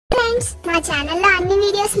Friends, మా ఛానల్లో అన్ని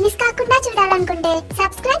వీడియోస్ మిస్ కాకుండా చూడాలనుకుంటే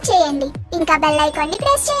సబ్స్క్రైబ్ చేయండి, ఇంకా బెల్ ఐకాన్ ని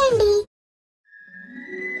ప్రెస్ చేయండి.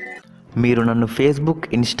 మీరు నన్ను ఫేస్బుక్,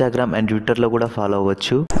 ఇన్స్టాగ్రామ్ అండ్ ట్విట్టర్లో కూడా ఫాలో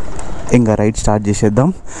అవ్వచ్చు. ఇంకా రైడ్ స్టార్ట్ చేసేద్దాం.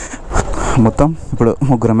 మొత్తం ఇప్పుడు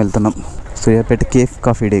ముగ్గురం వెళ్తున్నాం సూర్యాపేట కేఫ్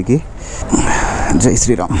కాఫీ డేకి. జై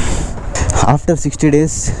Sriram. After 60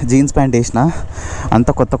 days jeans pant వేసిన అంత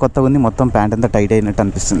కొత్తగా ఉంది. మొత్తం ప్యాంట్ అంతా టైట్ అయినట్టు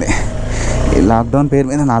అనిపిస్తుంది. ఈ లాక్డౌన్ పేరు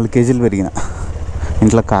మీద 4 kgs పెరిగిన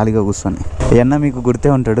ఇంట్లో ఖాళీగా కూర్చొని. అన్న మీకు గుర్తే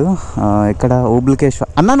ఉంటాడు, ఇక్కడ ఓబుల్కేశ్వర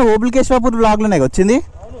అన్న, నువ్వు ఓబుల్కేశ్వరపూర్ బ్లాగ్లోనే వచ్చింది.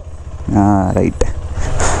 రైట్.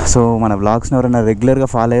 సో మన బ్లాగ్స్ని ఎవరైనా రెగ్యులర్గా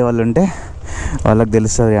ఫాలో అయ్యే వాళ్ళు ఉంటే వాళ్ళకి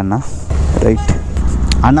తెలుస్తుంది అన్న. రైట్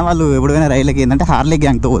అన్న వాళ్ళు ఎప్పుడైనా రైళ్ళకి ఏంటంటే హార్లీ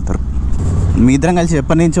గ్యాంగ్తో పోతారు. మీ ఇద్దరం కలిసి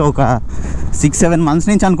ఎప్పటి నుంచో ఒక 6-7 months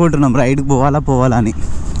నుంచి అనుకుంటున్నాం రైడ్కి పోవాలా అని,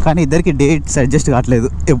 కానీ ఇద్దరికి డేట్స్ అడ్జస్ట్ కావట్లేదు.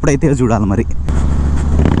 ఎప్పుడైతే చూడాలి మరి.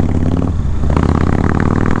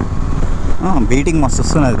 బీటింగ్ మస్తు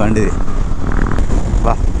వస్తున్నది బండిది.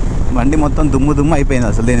 వా, బండి మొత్తం దుమ్ము అయిపోయింది.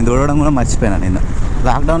 అసలు దీన్ని చూడడం కూడా మర్చిపోయినా నేను.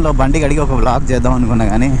 లాక్డౌన్లో బండి కడిగి ఒక వ్లాగ్ చేద్దాం అనుకున్నా,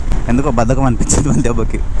 కానీ ఎందుకో బద్ధకం అనిపించింది మన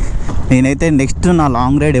దెబ్బకి. నేనైతే నెక్స్ట్ నా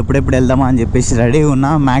లాంగ్ రైడ్ ఎప్పుడెప్పుడు వెళ్దామా అని చెప్పేసి రెడీ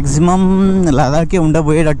ఉన్నా. మ్యాక్సిమం లదాఖ్కే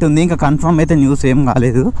ఉండబోయేటట్టుంది. ఇంకా కన్ఫర్మ్ అయితే న్యూస్ ఏం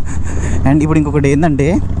కాలేదు. అండ్ ఇప్పుడు ఇంకొకటి ఏంటంటే,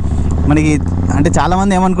 మనకి అంటే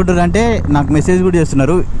చాలామంది ఏమనుకుంటారు అంటే, నాకు మెసేజ్ కూడా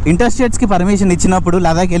చేస్తున్నారు, ఇంటర్స్టేట్స్కి పర్మిషన్ ఇచ్చినప్పుడు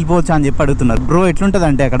లదాఖ్ వెళ్ళిపోవచ్చా అని చెప్పి అడుగుతున్నారు. బ్రో ఎట్లుంటుంది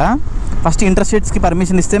అంటే, అక్కడ ఫస్ట్ ఇంటర్స్టేట్స్కి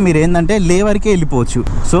పర్మిషన్ ఇస్తే మీరు ఏంటంటే లే వరకే వెళ్ళిపోవచ్చు.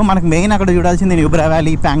 సో మనకు మెయిన్ అక్కడ చూడాల్సింది న్యూబ్రా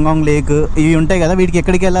వ్యాలీ, ప్యాంగాంగ్ లేక్ ఇవి ఉంటాయి కదా. వీటికి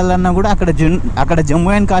ఎక్కడికి వెళ్ళాలన్నా కూడా అక్కడ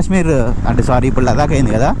జమ్మూ అండ్ కాశ్మీర్ అంటే ఇప్పుడు లదాఖ్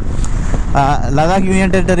అయింది కదా, లదాఖ్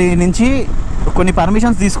యూనియన్ టెరిటరీ నుంచి కొన్ని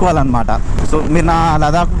పర్మిషన్స్ తీసుకోవాలన్నమాట. సో మీరు నా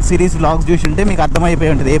లదాఖ్ సిరీస్ వ్లాగ్స్ చూసి ఉంటే మీకు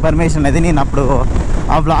అర్థమైపోయి ఉంటుంది ఏ పర్మిషన్ అనేది. నేను అప్పుడు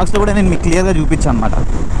ఆ వ్లాగ్స్లో కూడా నేను మీకు క్లియర్గా చూపించాను అనమాట.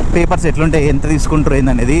 పేపర్స్ ఎట్లుంటాయి, ఎంత తీసుకుంటారు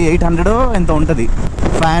ఏందనేది. 800 ఎంత ఉంటుంది,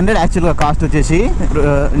 500 యాక్చువల్గా కాస్ట్ వచ్చేసి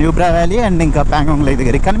న్యూబ్రా వ్యాలీ అండ్ ఇంకా ప్యాంగాంగ్ లేక్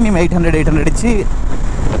దగ్గరికి. కానీ మేము 800 ఇచ్చి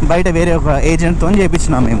బయట వేరే ఒక ఏజెంట్తో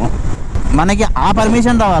చేయించినాం మేము. మనకి ఆ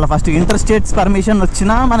పర్మిషన్ రావాలి ఫస్ట్. ఇంటర్ స్టేట్స్ పర్మిషన్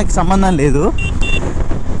వచ్చినా మనకి సంబంధం లేదు.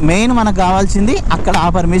 మెయిన్ మనకు కావాల్సింది అక్కడ ఆ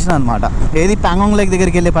పర్మిషన్ అనమాట. ఏది ప్యాంగాంగ్ లేక్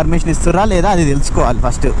దగ్గరికి వెళ్ళే పర్మిషన్ ఇస్తురా లేదా అది తెలుసుకోవాలి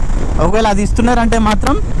ఫస్ట్. ఒకవేళ అది ఇస్తున్నారంటే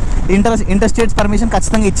మాత్రం ఇంటర్ స్టేట్స్ పర్మిషన్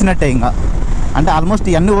ఖచ్చితంగా ఇచ్చినట్టే. ఇంకా అంటే ఆల్మోస్ట్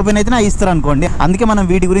ఇవన్నీ ఓపెన్ అయితేనే ఇస్తారు అనుకోండి. అందుకే మనం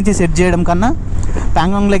వీటి గురించి సెర్చ్ చేయడం కన్నా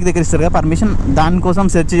ప్యాంగాంగ్ లేక్ దగ్గర ఇస్తారు కదా పర్మిషన్, దానికోసం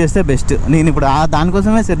సెర్చ్ చేస్తే బెస్ట్. నేను ఇప్పుడు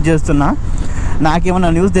దానికోసమే సెర్చ్ చేస్తున్నా.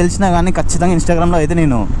 నాకేమన్నా న్యూస్ తెలిసినా కానీ ఖచ్చితంగా ఇన్స్టాగ్రామ్లో అయితే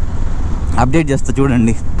నేను అప్డేట్ చేస్తా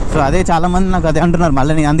చూడండి. సో అదే చాలామంది నాకు అదే అంటున్నారు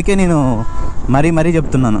మళ్ళీ. అందుకే నేను మరీ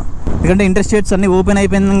చెప్తున్నాను. ఎందుకంటే ఇంటర్ స్టేట్స్ అన్నీ ఓపెన్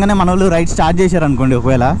అయిపోయిందగానే మన వాళ్ళు రైడ్ స్టార్ట్ చేశారు అనుకోండి.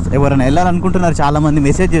 ఒకవేళ ఎవరైనా వెళ్ళాలనుకుంటున్నారు, చాలామంది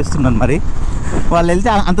మెసేజ్ చేస్తున్నారు. మరి వాళ్ళు వెళ్తే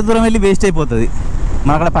అంత దూరం వెళ్ళి వేస్ట్ అయిపోతుంది.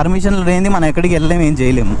 మన అక్కడ పర్మిషన్లు లేనిది మనం ఎక్కడికి వెళ్ళలేము, ఏం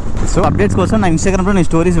చేయలేము. సో అప్డేట్స్ కోసం నా ఇన్స్టాగ్రామ్లో నేను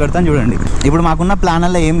స్టోరీస్ పెడతాను చూడండి. ఇప్పుడు మాకున్న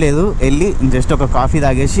ప్లాన్లో ఏం లేదు, వెళ్ళి జస్ట్ ఒక కాఫీ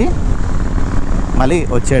తాగేసి మళ్ళీ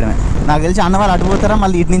వచ్చేయడమే. నాకు తెలిసి అన్న వాళ్ళు అటు పోతారా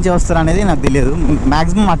మళ్ళీ ఇటు నుంచే వస్తారా అనేది నాకు తెలియదు.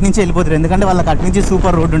 మ్యాక్సిమం అటు నుంచే వెళ్ళిపోతారు, ఎందుకంటే వాళ్ళకి అటు నుంచి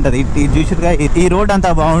సూపర్ రోడ్ ఉంటుంది. చూసిగా ఈ రోడ్ అంతా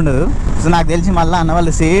బాగుండదు. సో నాకు తెలిసి మళ్ళీ అన్న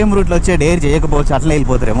వాళ్ళు సేమ్ రూట్లో వచ్చే డేర్ చేయకపోవచ్చు, అట్లా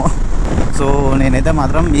వెళ్ళిపోతారేమో. సో నేనైతే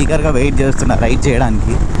మాత్రం ఈగర్గా వెయిట్ చేస్తున్నా రైడ్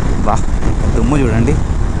చేయడానికి. బా దుమ్ము చూడండి.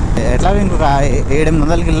 ఎట్లా ఇంకొక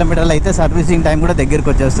 700-800 kilometers అయితే సర్వీసింగ్ టైం కూడా దగ్గరికి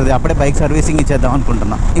వచ్చేస్తుంది. అప్పుడే బైక్ సర్వీసింగ్ ఇచ్చేద్దాం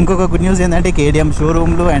అనుకుంటున్నా. ఇంకొక గుడ్ న్యూస్ ఏంటంటే KTM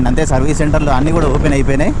షోరూమ్లు అండ్ అంతే సర్వీస్ సెంటర్లు అన్నీ కూడా ఓపెన్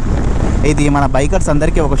అయిపోయినాయి. ఇది మన బైకర్స్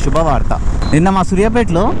అందరికీ ఒక శుభవార్త. నిన్న మా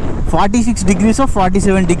సూర్యాపేటలో 46 degrees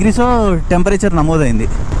 47 degrees టెంపరేచర్ నమోదైంది.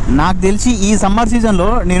 నాకు తెలిసి ఈ సమ్మర్ సీజన్లో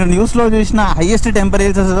నేను న్యూస్లో చూసిన హైయెస్ట్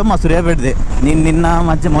టెంపరేచర్స్ మా సూర్యాపేటదే. నేను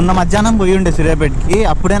మొన్న మధ్యాహ్నం పోయి ఉండే సూర్యాపేటకి,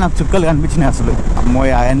 అప్పుడే నాకు చుక్కలు కనిపించినాయి. అసలు అమ్మో,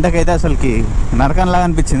 ఆ ఎండకైతే అసలుకి నరకంలాగా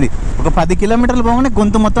అనిపించింది. ఒక 10 kilometers పోగానే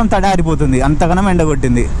గొంతు మొత్తం తడారిపోతుంది, అంతగానం ఎండ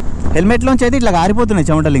కొట్టింది. హెల్మెట్లోంచి అయితే ఇట్లా ఆరిపోతున్నాయి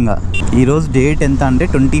చెమటలు. ఇంకా ఈరోజు డేట్ ఎంత అంటే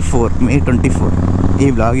May 24. ఈ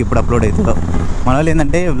వ్లాగ్ ఇప్పుడు అప్లోడ్ అవుతుందో. మన వాళ్ళు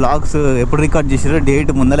ఏంటంటే వ్లాగ్స్ ఎప్పుడు రికార్డ్ చేసారో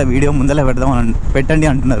డేట్ వీడియో ముందర పెట్టండి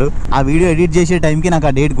అంటున్నారు. ఆ వీడియో ఎడిట్ చేసే టైంకి నాకు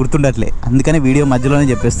ఆ డేట్ గుర్తుండట్లే, అందుకని వీడియో మధ్యలోనే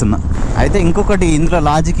చెప్పేస్తున్నా. అయితే ఇంకొకటి ఇందులో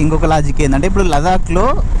ఇంకొక లాజిక్ ఏంటంటే, ఇప్పుడు లదాఖ్లో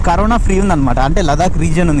కరోనా ఫ్రీ ఉందన్నమాట. అంటే లదాఖ్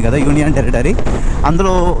రీజియన్ ఉంది కదా, యూనియన్ టెరిటరీ.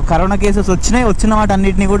 అందులో కరోనా కేసెస్ వచ్చిన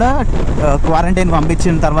వాటన్నిటిని కూడా క్వారంటైన్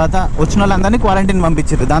పంపించిన తర్వాత, వచ్చిన వాళ్ళందరినీ క్వారంటైన్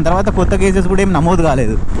పంపించారు. దాని తర్వాత కొత్త కేసెస్ కూడా ఏం నమోదు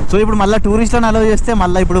కాలేదు. సో ఇప్పుడు మళ్ళీ టూరిస్టులను అలౌ చేస్తే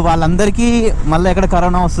మళ్ళీ ఇప్పుడు వాళ్ళందరికీ మళ్ళీ ఎక్కడ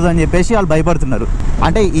కరోనా వస్తుందని చెప్పేసి వాళ్ళు భయపడుతున్నారు.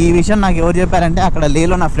 అంటే ఈ విషయం నాకు ఎవరు చెప్పారంటే, అక్కడ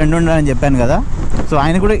లేలో నా ఫ్రెండ్ ఉన్నాడని చెప్పాను కదా. సో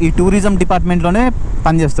ఆయన కూడా ఈ టూరిజం డిపార్ట్మెంట్లోనే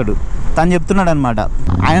పనిచేస్తాడు. తను చెప్తున్నాడు అనమాట.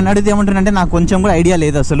 ఆయన అడిగితే ఏమంటాడంటే, నాకు కొంచెం కూడా ఐడియా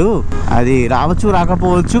లేదు అసలు, అది రావచ్చు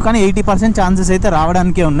రాకపోవచ్చు, కానీ 80% ఛాన్సెస్ అయితే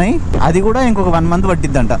రావడానికే ఉన్నాయి. అది కూడా ఇంకొక 1 month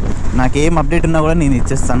పట్టిద్దంట. నాకేం అప్డేట్ ఉన్నా కూడా నేను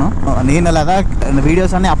ఇచ్చేస్తాను. నేను అలాగా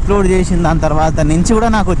వీడియోస్ అన్ని అప్లోడ్ చేసిన దాని తర్వాత నుంచి కూడా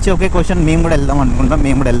నాకు వచ్చే ఒకే క్వశ్చన్, మేము కూడా వెళ్దాం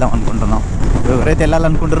అనుకుంటున్నాం. ఎవరైతే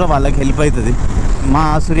వెళ్ళాలనుకుంటారో వాళ్ళకి హెల్ప్ అవుతుంది. మా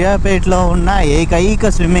సూర్యాపేటలో ఉన్న ఏకైక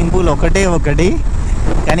స్విమ్మింగ్ పూల్ ఒకటి,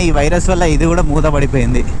 కానీ ఈ వైరస్ వల్ల ఇది కూడా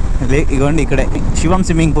మూతపడిపోయింది. ఇగోండి ఇక్కడే శివం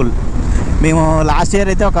స్విమ్మింగ్ పూల్. మేము లాస్ట్ ఇయర్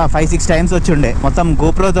అయితే ఒక 5-6 టైమ్స్ వచ్చి ఉండే. మొత్తం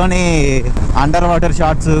గోప్రోతోని అండర్ వాటర్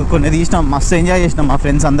షాట్స్ కొన్ని తీసినాం. మస్తు ఎంజాయ్ చేసినాం మా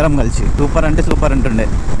ఫ్రెండ్స్ అందరం కలిసి. సూపర్ అంటే సూపర్ ఉంటుండే.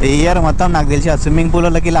 ఈ ఇయర్ మొత్తం నాకు తెలిసి ఆ స్విమ్మింగ్ పూల్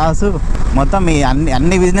వాళ్ళకి లాస్, మొత్తం ఈ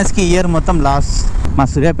అన్ని బిజినెస్కి ఈ ఇయర్ మొత్తం లాస్. మా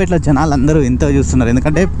సూర్యాపేటలో జనాలు అందరూ ఎంతో చూస్తున్నారు,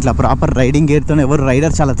 ఎందుకంటే ఇట్లా ప్రాపర్ రైడింగ్ గేర్తో ఎవరు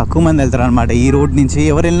రైడర్ చాలా తక్కువ మంది వెళ్తారు అనమాట. ఈ రోడ్ నుంచి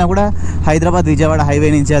ఎవరు వెళ్ళినా కూడా హైదరాబాద్ విజయవాడ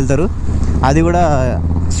హైవే నుంచి వెళ్తారు. అది కూడా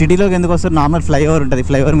సిటీలోకి ఎందుకు వస్తారు, నార్మల్ ఫ్లైఓవర్ ఉంటుంది,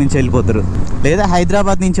 ఫ్లైఓవర్ నుంచి వెళ్ళిపోతారు. లేదా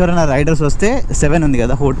హైదరాబాద్ నుంచి ఎవరైనా రైడర్స్ వస్తే 7 ఉంది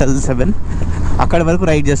కదా, హోటల్ 7, అక్కడి వరకు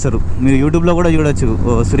రైడ్ చేస్తారు. మీరు యూట్యూబ్లో కూడా చూడొచ్చు.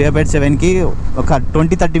 సూర్యాపేట 7కి ఒక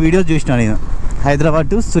 20-30 వీడియోస్ చూసినా నేను, Hyderabad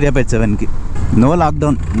to Suryapet 7కి. No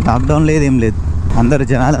lockdown లేదు, ఏం లేదు. అందరు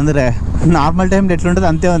జనాలు అందరూ నార్మల్ టైంలో ఎట్లుంటుంది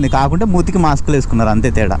అంతే ఉంది, కాకుంటే మూతికి మాస్కులు వేసుకున్నారు అంతే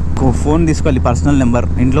తేడా. ఫోన్ తీసుకోవాలి, పర్సనల్ నెంబర్.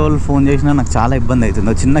 ఇంట్లో వాళ్ళు ఫోన్ చేసినా నాకు చాలా ఇబ్బంది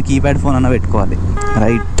అవుతుంది. చిన్న కీప్యాడ్ ఫోన్ అన్న పెట్టుకోవాలి.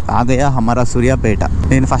 రైట్ ఆగయా హమారా సూర్యాపేట.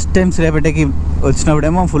 నేను first time సూర్యాపేటకి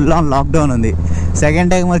వచ్చినప్పుడేమో full on lockdown ఉంది.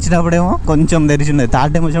 సెకండ్ టైం వచ్చినప్పుడేమో కొంచెం తెరిచింది.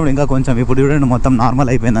 థర్డ్ టైం వచ్చినప్పుడు ఇంకా కొంచెం. ఇప్పుడు చూడండి మొత్తం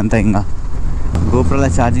నార్మల్ అయిపోయింది అంతా. ఇంకా గోప్రోల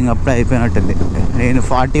ఛార్జింగ్ అప్పుడే అయిపోయినట్టుంది. నేను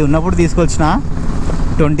 40 ఉన్నప్పుడు తీసుకొచ్చిన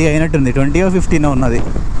 20 అయినట్టుంది, 20-15 ఉన్నది.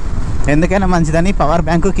 ఎందుకైనా మంచిదని పవర్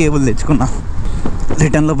బ్యాంకు కేబుల్ తెచ్చుకున్నా,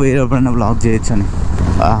 రిటర్న్లో పోయేటప్పుడైనా బ్లాక్ చేయొచ్చు అని.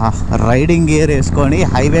 రైడింగ్ గేర్ వేసుకొని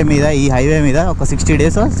ఈ హైవే మీద ఒక 60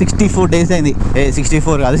 days 64 days అయింది.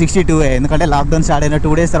 64 కాదు 62. ఎందుకంటే లాక్డౌన్ స్టార్ట్ అయిన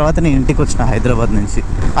 2 days తర్వాత నేను ఇంటికి వచ్చిన హైదరాబాద్ నుంచి.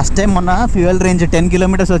 ఫస్ట్ టైం మొన్న ఫ్యూయల్ రేంజ్ 10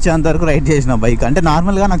 kilometers వచ్చేంత వరకు రైడ్ చేసిన బైక్. అంటే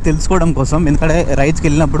నార్మల్గా నాకు తెలుసుకోవడం కోసం, ఎందుకంటే రైడ్స్కి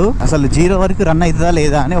వెళ్ళినప్పుడు అసలు 0 వరకు రన్ అవుతుందా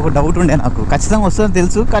లేదా అని ఒక డౌట్ ఉండే నాకు. ఖచ్చితంగా వస్తుందని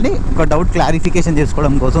తెలుసు, కానీ ఒక డౌట్ క్లారిఫికేషన్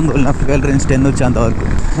చేసుకోవడం కోసం నా ఫ్యూయల్ రేంజ్ 10 వచ్చేంత వరకు.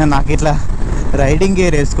 నాకు ఇట్లా రైడింగ్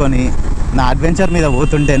గేర్ వేసుకొని నా అడ్వెంచర్ మీద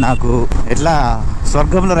పోతుంటే నాకు ఎట్లా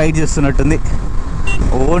స్వర్గంలో రైడ్ చేస్తున్నట్టుంది.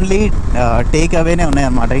 ఓన్లీ టేక్ అవేనే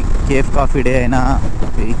ఉన్నాయన్నమాట. కేఫ్ కాఫీ డే అయినా,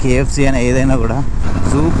 ఈ KFC అయినా, ఏదైనా కూడా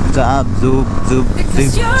జూప్ జాబ్ జూప్ జూప్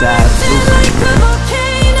జిప్ జాబ్ జూప్.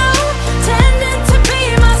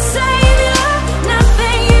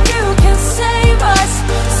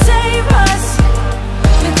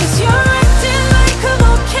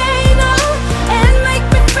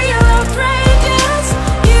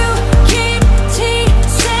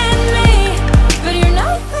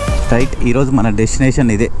 రైట్, ఈరోజు మన డెస్టినేషన్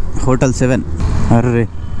ఇదే, హోటల్ 7. అర్రే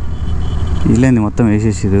ఇల్లేంది మొత్తం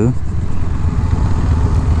వేసేసిరు.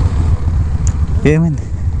 ఏమైంది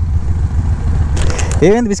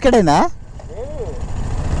బిస్కెట్ అయిందా?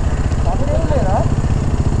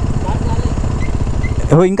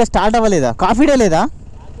 ఓ ఇంకా స్టార్ట్ అవ్వలేదా? కాఫీ డే లేదా?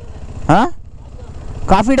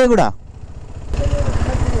 కాఫీ డే కూడా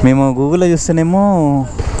మేము గూగుల్లో చూస్తేనేమో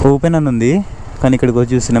ఓపెన్ అని ఉంది, కానీ ఇక్కడికి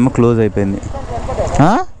వచ్చి చూస్తేనేమో క్లోజ్ అయిపోయింది.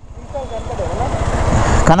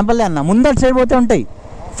 కనపల్లే అన్న, ముందటి సైడ్ పోతే ఉంటాయి,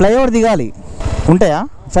 ఫ్లైఓవర్ దిగాలి. ఉంటాయా?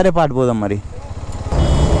 సరే పాటు పోదాం మరి.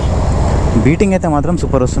 బీటింగ్ అయితే మాత్రం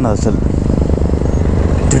సూపర్ వస్తుంది అసలు,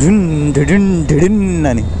 డిడిన్ డిడిన్ డిడిన్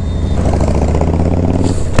అని.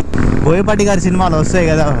 బోయపాటి గారి సినిమాలు వస్తాయి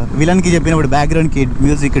కదా, విలన్కి చెప్పినప్పుడు బ్యాక్గ్రౌండ్కి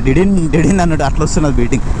మ్యూజిక్ డిడిన్ డిడిన్ అన్నట్టు అట్లా వస్తున్నది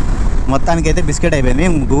బీటింగ్. మొత్తానికి అయితే బిస్కెట్ అయిపోయింది.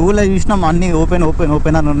 మేము గూగుల్లో చూసినాం, అన్నీ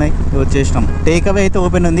ఓపెన్ అని ఉన్నాయి, వచ్చేసినాం. టేక్ అవే అయితే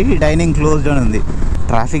ఓపెన్ ఉంది, డైనింగ్ క్లోజ్డ్ అని ఉంది.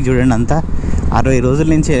 ట్రాఫిక్ చూడండి అంతా. 60 రోజుల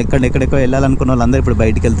నుంచి ఎక్కడెక్కడికో వెళ్ళాలనుకున్న వాళ్ళందరూ ఇప్పుడు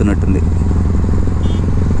బయటికి వెళ్తున్నట్టుంది.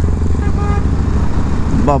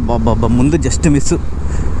 బాబా ముందు జస్ట్ మిస్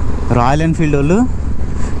రాయల్ ఎన్ఫీల్డ్ వాళ్ళు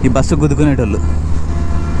ఈ బస్సు గుద్దుకునేటోళ్ళు.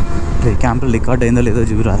 క్యాంపులో రికార్డ్ అయిందో లేదో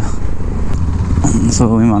చూరాదా. సో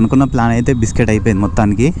మేము అనుకున్న ప్లాన్ అయితే బిస్కెట్ అయిపోయింది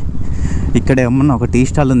మొత్తానికి. ఇక్కడ ఏమన్నా ఒక టీ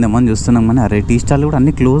స్టాల్ ఉందేమో అని చూస్తున్నాం, కానీ అరే టీ స్టాల్ కూడా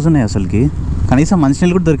అన్నీ క్లోజ్ ఉన్నాయి అసలుకి. కనీసం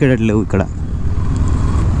మంచినీళ్ళు కూడా దొరికేటట్లేవు ఇక్కడ.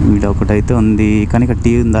 ఇక్కడ ఒకటైతే ఉంది, కానీ ఇక్కడ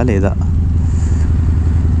టీ ఉందా లేదా?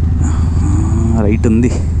 రైట్ ఉంది.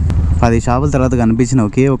 10 షాపుల తర్వాత కనిపించిన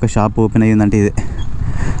ఒకే ఒక షాప్ ఓపెన్ అయ్యిందంటే ఇదే,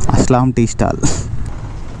 అస్లాం టీ స్టాల్.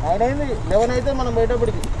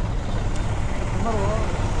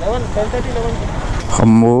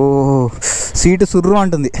 అమ్మో సీటు సుర్రు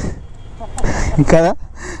అంటుంది కదా.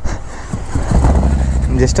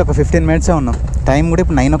 జస్ట్ ఒక 15 minutes ఉన్నాం. టైం కూడా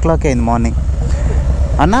ఇప్పుడు 9 o'clock అయింది మార్నింగ్.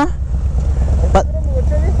 అన్నా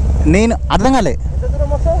నేను అర్థం కాలే,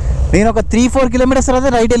 నేను ఒక 3-4 kilometers తర్వాత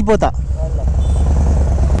రైట్ వెళ్ళిపోతా.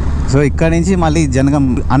 సో ఇక్కడ నుంచి మళ్ళీ జనగం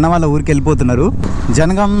అన్న వాళ్ళ ఊరికి వెళ్ళిపోతున్నారు.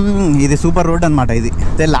 జనగం ఇది సూపర్ రోడ్ అనమాట. ఇది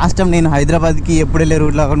లాస్ట్ టైం నేను హైదరాబాద్కి ఎప్పుడు వెళ్ళే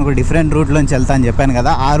రూట్లో ఒక డిఫరెంట్ రూట్లోంచి వెళ్తా అని చెప్పాను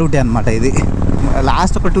కదా, ఆ రూటే అనమాట ఇది.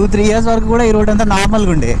 లాస్ట్ ఒక 2-3 years వరకు కూడా ఈ రోడ్ అంతా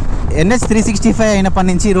నార్మల్గా ఉండే. NH 365 అయినప్పటి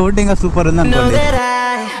నుంచి ఈ రోడ్ ఇంకా సూపర్ ఉంది అనుకోండి.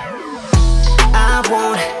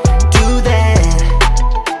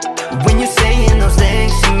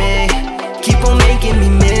 Keep on making me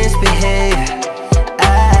misbehave.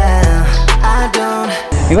 I don't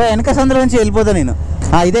ఇగో వెనక సందులో నుంచి వెళ్ళిపోతా నేను.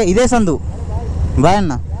 ఇదే సందు. బాయ్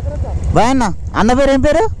అన్న. అన్న పేరు ఏం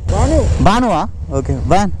పేరు? భానువా? Okay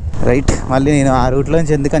bye. రైట్. మళ్ళీ నేను ఆ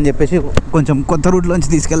రూట్లోంచి ఎందుకని చెప్పేసి కొంచెం కొత్త రూట్లోంచి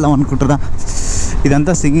తీసుకెళ్దాం అనుకుంటున్నా.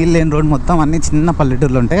 ఇదంతా సింగిల్ లేన్ రోడ్, మొత్తం అన్ని చిన్న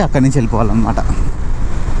పల్లెటూర్లు ఉంటాయి, అక్కడి నుంచి వెళ్ళిపోవాలన్నమాట.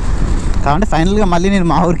 కాబట్టి ఫైనల్గా మళ్ళీ నేను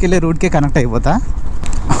మా ఊరికి వెళ్ళే రూట్కే కనెక్ట్ అయిపోతా.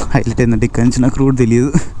 హైలైట్ ఏంటంటే ఇక్కడి నుంచి నాకు రూట్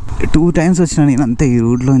తెలియదు. 2 times వచ్చినా నేను అంతే ఈ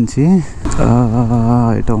రూట్లోంచి.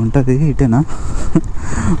 ఇటు ఉంటుంది, ఇటేనా?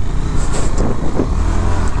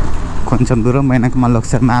 కొంచెం దూరం పోయినాక మళ్ళీ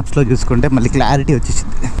ఒకసారి మ్యాప్స్లో చూసుకుంటే మళ్ళీ క్లారిటీ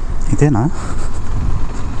వచ్చేసింది. ఇదేనా?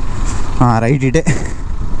 రైట్, ఇటే.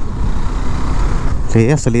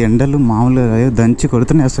 అసలు ఎండలు మామూలుగా దంచి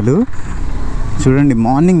కొడుతున్నాయి అసలు. చూడండి,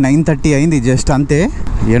 మార్నింగ్ 9:30 అయింది జస్ట్, అంతే.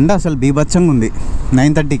 ఎండ అసలు బీభత్సంగా ఉంది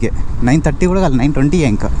 9:30కే. 9:30 కూడా కాదు, 9:20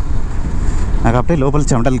 ఇంకా. నాకు అప్పుడే లోపల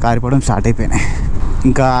చెమటలు కారిపోవడం స్టార్ట్ అయిపోయినాయి.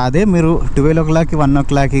 ఇంకా అదే మీరు 12 o'clock 1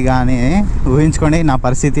 o'clock కానీ ఊహించుకోండి నా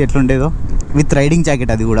పరిస్థితి ఎట్లుండేదో. విత్ రైడింగ్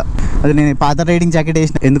జాకెట్, అది కూడా. అది నేను పాత రైడింగ్ జాకెట్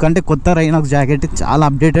వేసిన, ఎందుకంటే కొత్త రైనాక్స్ జాకెట్ చాలా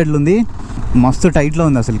అప్డేటెడ్లో ఉంది, మస్తు టైట్లో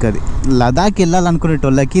ఉంది అసలుకి. అది లదాఖ్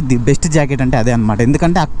వెళ్ళాలనుకునేటోళ్ళకి ది బెస్ట్ జాకెట్ అంటే అదే అనమాట.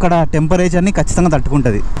 ఎందుకంటే అక్కడ టెంపరేచర్ని ఖచ్చితంగా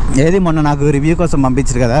తట్టుకుంటుంది. ఏది మొన్న నాకు రివ్యూ కోసం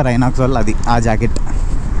పంపించారు కదా రైనాక్స్ వాళ్ళు, అది ఆ జాకెట్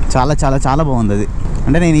చాలా చాలా చాలా బాగుంది అది.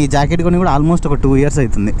 అంటే నేను ఈ జాకెట్ కొని కూడా ఆల్మోస్ట్ ఒక 2 years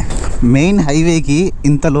అవుతుంది. మెయిన్ హైవేకి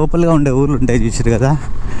ఇంత లోపలగా ఉండే ఊర్లు ఉంటాయి చూసారు కదా,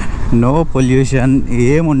 నో పొల్యూషన్,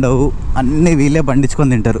 ఏముండవు, అన్నీ వీళ్ళే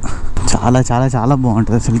పండించుకొని తింటారు. చాలా చాలా చాలా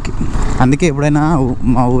బాగుంటుంది అసలుకి. అందుకే ఎప్పుడైనా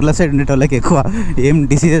మా ఊర్ల సైడ్ ఉండేటోళ్ళకి ఎక్కువ ఏం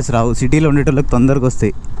డిసీజెస్ రావు, సిటీలో ఉండేటోళ్ళకి తొందరగా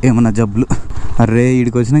వస్తాయి ఏమన్నా జబ్బులు. అరే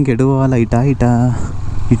ఇక్కడికి వచ్చినాక ఎటు పోవాలా?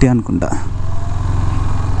 ఇటే అనుకుంటా.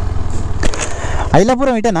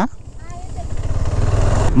 ఐలాపురం ఇటేనా?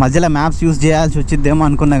 మధ్యలో మ్యాప్స్ యూజ్ చేయాల్సి వచ్చిద్దేమో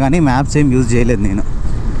అనుకున్నా కానీ మ్యాప్స్ ఏం యూజ్ చేయలేదు నేను.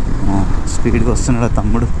 స్పీడ్గా వస్తున్నాడు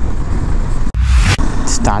తమ్ముడు.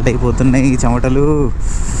 స్టార్ట్ అయిపోతున్నాయి చెమటలు.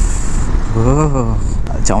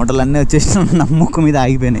 చెమటలు అన్నీ వచ్చేసిన నమ్మకం మీద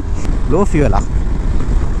ఆగిపోయినాయి. లో ఫ్యూయలా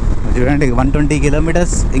చూడండి, 120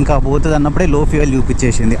 kilometers ఇంకా పోతుంది అన్నప్పుడే లో ఫ్యూయల్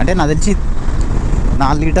చూపించేసింది. అంటే నాకు తెలిసి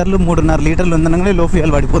 4 లీటర్లు 3.5 లీటర్లు ఉందనగానే లో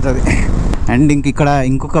ఫ్యూయల్ పడిపోతుంది. అండ్ ఇక్కడ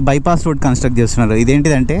ఇంకొక బైపాస్ రోడ్ కన్స్ట్రక్ట్ చేస్తున్నారు.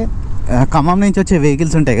 ఇదేంటిదంటే ఖమ్మం నుంచి వచ్చే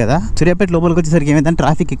వెహికల్స్ ఉంటాయి కదా, సూర్యాపేట లోపలికి వచ్చేసరికి ఏమైందంటే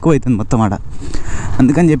ట్రాఫిక్ ఎక్కువ అవుతుంది మొత్తం ఆడ.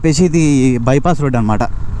 అందుకని చెప్పేసి ఇది బైపాస్ రోడ్ అనమాట.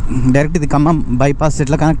 డైరెక్ట్ ఇది ఖమ్మం బైపాస్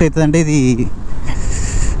ఎట్లా కనెక్ట్ అవుతుంది అంటే, ఇది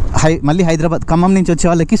మళ్ళీ హైదరాబాద్ ఖమ్మం నుంచి వచ్చే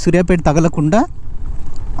వాళ్ళకి సూర్యాపేట తగలకుండా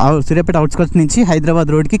సూర్యాపేట అవుట్స్కట్స్ నుంచి హైదరాబాద్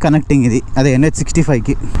రోడ్కి కనెక్టింగ్ ఇది. అదే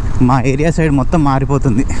NH65కి. మా ఏరియా సైడ్ మొత్తం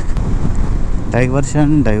మారిపోతుంది.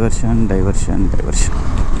 డైవర్షన్.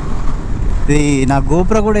 ఇది నా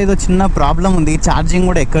గోప్రో కూడా ఏదో చిన్న ప్రాబ్లం ఉంది, ఛార్జింగ్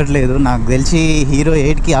కూడా ఎక్కట్లేదు. నాకు తెలిసి Hero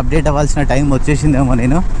 8కి అప్డేట్ అవ్వాల్సిన టైం వచ్చేసిందేమో.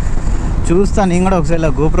 నేను చూస్తాను, నేను కూడా ఒకసారి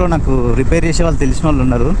గోప్రో నాకు రిపేర్ చేసే వాళ్ళు తెలిసిన వాళ్ళు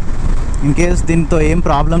ఉన్నారు. ఇన్ కేస్ దీంతో ఏం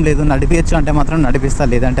ప్రాబ్లం లేదు, నడిపించచ్చు అంటే మాత్రం నడిపిస్తా,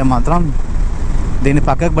 లేదంటే మాత్రం దీన్ని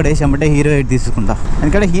పక్కకు పడేసి అమ్మటే Hero 8 తీసుకుంటా.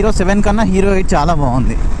 ఎందుకంటే Hero 7 కన్నా Hero 8 చాలా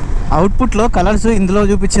బాగుంది. అవుట్పుట్లో కలర్స్ ఇందులో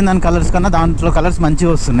చూపించిన దాని కలర్స్ కన్నా దాంట్లో కలర్స్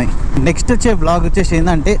మంచిగా వస్తున్నాయి. నెక్స్ట్ వచ్చే బ్లాగ్ వచ్చేసి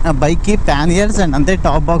ఏంటంటే నా బైక్కి ప్యానియర్స్ అండ్ అంతే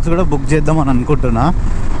టాప్ బాక్స్ కూడా బుక్ చేద్దామని అనుకుంటున్నా.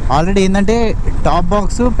 ఆల్రెడీ ఏంటంటే టాప్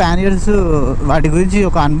బాక్స్ ప్యానియర్స్ వాటి గురించి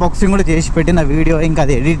ఒక అన్బాక్సింగ్ కూడా చేసి పెట్టిన వీడియో, ఇంకా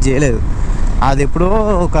అది ఎడిట్ చేయలేదు. అది ఎప్పుడో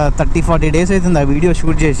ఒక 30-40 days అవుతుంది ఆ వీడియో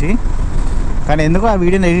షూట్ చేసి. కానీ ఎందుకు ఆ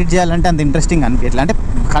వీడియోని ఎడిట్ చేయాలంటే అంత ఇంట్రెస్టింగ్ అనిపించలేదు. అంటే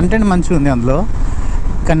కంటెంట్ మంచిగా ఉంది అందులో,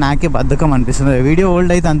 కానీ నాకే బద్ధకం అనిపిస్తుంది. వీడియో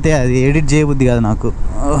ఓల్డ్ అయితే అంతే, అది ఎడిట్ చేయబుద్ది కాదు నాకు.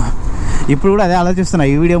 ఇప్పుడు కూడా అదే ఆలోచిస్తున్నా,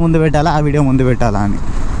 ఈ వీడియో ముందు పెట్టాలా ఆ వీడియో ముందు పెట్టాలా అని.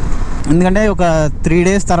 ఎందుకంటే ఒక 3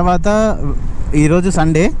 days తర్వాత, ఈరోజు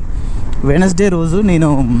సండే, వెనస్డే రోజు నేను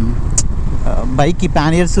బైక్కి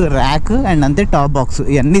ప్యానియర్స్, ర్యాక్ అండ్ అంతే టాప్ బాక్స్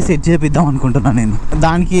ఇవన్నీ సెట్ చేపిద్దాం అనుకుంటున్నాను నేను.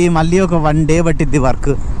 దానికి మళ్ళీ ఒక 1 day పట్టిద్ది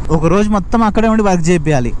వర్క్. ఒక రోజు మొత్తం అక్కడే ఉండి వర్క్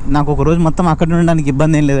చేయాలి. నాకు ఒక రోజు మొత్తం అక్కడ ఉండడానికి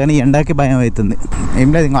ఇబ్బంది ఏం లేదు, కానీ ఎండాకి భయం అవుతుంది. ఏం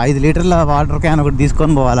లేదు, ఇంకా 5 లీటర్ల వాటర్ క్యాన్ ఒకటి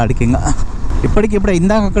తీసుకొని పోవాలి అడికి. ఇంకా ఇప్పుడు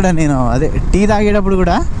ఇందాక అక్కడ నేను అదే టీ తాగేటప్పుడు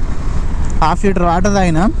కూడా 1/2 liter వాటర్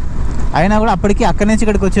అయినా కూడా అప్పటికి అక్కడి నుంచి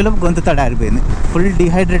ఇక్కడికి వచ్చేలోపు గొంతు తడారిపోయింది. ఫుల్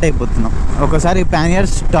డిహైడ్రేట్ అయిపోతున్నాం. ఒకసారి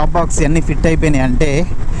ప్యానియర్స్, టాప్ బాక్స్ అన్నీ ఫిట్ అయిపోయినాయి అంటే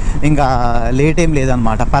ఇంకా లేట్ ఏం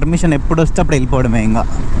లేదనమాట. పర్మిషన్ ఎప్పుడు వస్తే అప్పుడు వెళ్ళిపోవడమే ఇంకా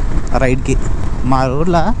రైడ్కి. మా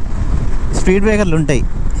ఊర్లో స్పీడ్ బ్రేకర్లు ఉంటాయి,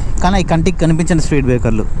 కానీ అవి కంటికి కనిపించిన స్పీడ్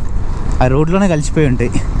బ్రేకర్లు ఆ రోడ్లోనే కలిసిపోయి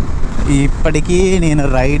ఉంటాయి. ఇప్పటికీ నేను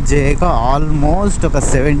రైడ్ చేయక ఆల్మోస్ట్ ఒక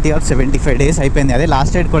 70 or 75 days అయిపోయింది. అదే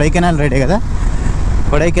లాస్ట్ రైడ్ కొడైకెనాల్ రైడే కదా.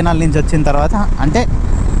 కొడైకెనాల్ నుంచి వచ్చిన తర్వాత, అంటే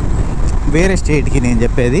వేరే స్టేట్కి నేను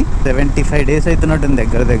చెప్పేది, 75 days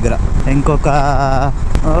అవుతున్నట్టుంది దగ్గర. ఇంకొక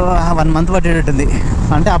 1 month పట్టేటట్టుంది.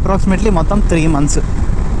 అంటే అప్రాక్సిమేట్లీ మొత్తం 3 months.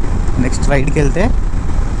 నెక్స్ట్ రైడ్కి వెళ్తే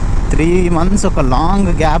 3 months ఒక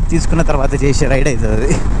లాంగ్ గ్యాప్ తీసుకున్న తర్వాత చేసే రైడ్ అవుతుంది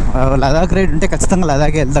అది. లదాఖ్ రైడ్ ఉంటే ఖచ్చితంగా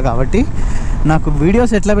లదాఖ్ వెళ్తా కాబట్టి నాకు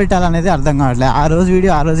వీడియోస్ ఎట్లా పెట్టాలనేది అర్థం కావట్లేదు. ఆ రోజు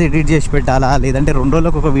వీడియో ఆ రోజు ఎడిట్ చేసి పెట్టాలా, లేదంటే 2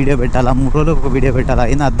 రోజులకు ఒక వీడియో పెట్టాలా, 3 రోజులకు ఒక వీడియో పెట్టాలా,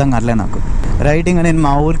 ఏం అర్థం కావట్లేదు నాకు. రైటింగ్ నేను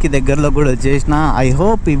మా ఊరికి దగ్గరలో కూడా వచ్చేసిన. ఐ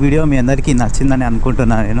హోప్ ఈ వీడియో మీ అందరికీ నచ్చిందని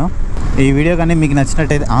అనుకుంటున్నాను. నేను ఈ వీడియో కానీ మీకు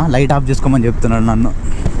నచ్చినట్టయితే లైట్ ఆఫ్ చేసుకోమని చెప్తున్నాడు నన్ను.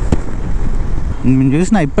 నేను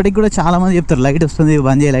చూసిన ఇప్పటికి కూడా చాలామంది చెప్తారు లైట్ వస్తుంది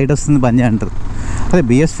బంద్ చేయి, లైట్ వస్తుంది బంద్ చేయి అంటారు. అదే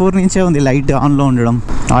BS4 నుంచే ఉంది లైట్ ఆన్లో ఉండడం.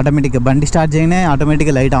 ఆటోమేటిక్గా బండి స్టార్ట్ చేయగానే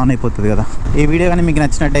ఆటోమేటిక్గా లైట్ ఆన్ అయిపోతుంది కదా. ఈ వీడియో కానీ మీకు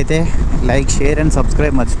నచ్చినట్టయితే లైక్, షేర్ అండ్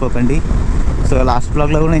సబ్స్క్రైబ్ మర్చిపోకండి. సో లాస్ట్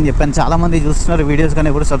బ్లాగ్లో కూడా నేను చెప్పాను, చాలామంది చూస్తున్నారు వీడియోస్ కానీ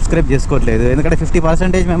ఎప్పుడు సబ్స్క్రైబ్ చేసుకోవట్లేదు. ఎందుకంటే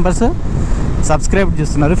 50% మెంబర్స్ సబ్స్క్రైబ్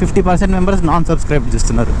చూస్తున్నారు, 50% మెంబర్స్ నాన్ సబ్స్క్రైబ్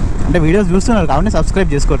చూస్తున్నారు. అంటే వీడియోస్ చూస్తున్నారు కాబట్టి సబ్స్క్రైబ్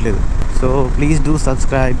చేసుకోవట్లేదు. So please do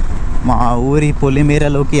subscribe. మా ఊరి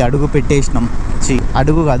పొలిమేరలోకి అడుగు పెట్టేసినాం.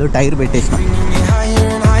 అడుగు కాదు, tyre పెట్టేసినాం.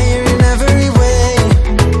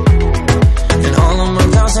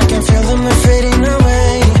 I can feel them fading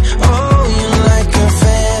away. Oh, you're like a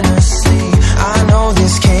fantasy. I know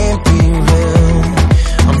this can't be real.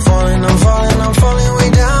 I'm falling way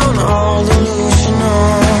down. All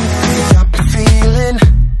delusional. I got the feeling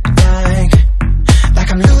like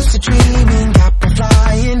I'm lucid dreaming.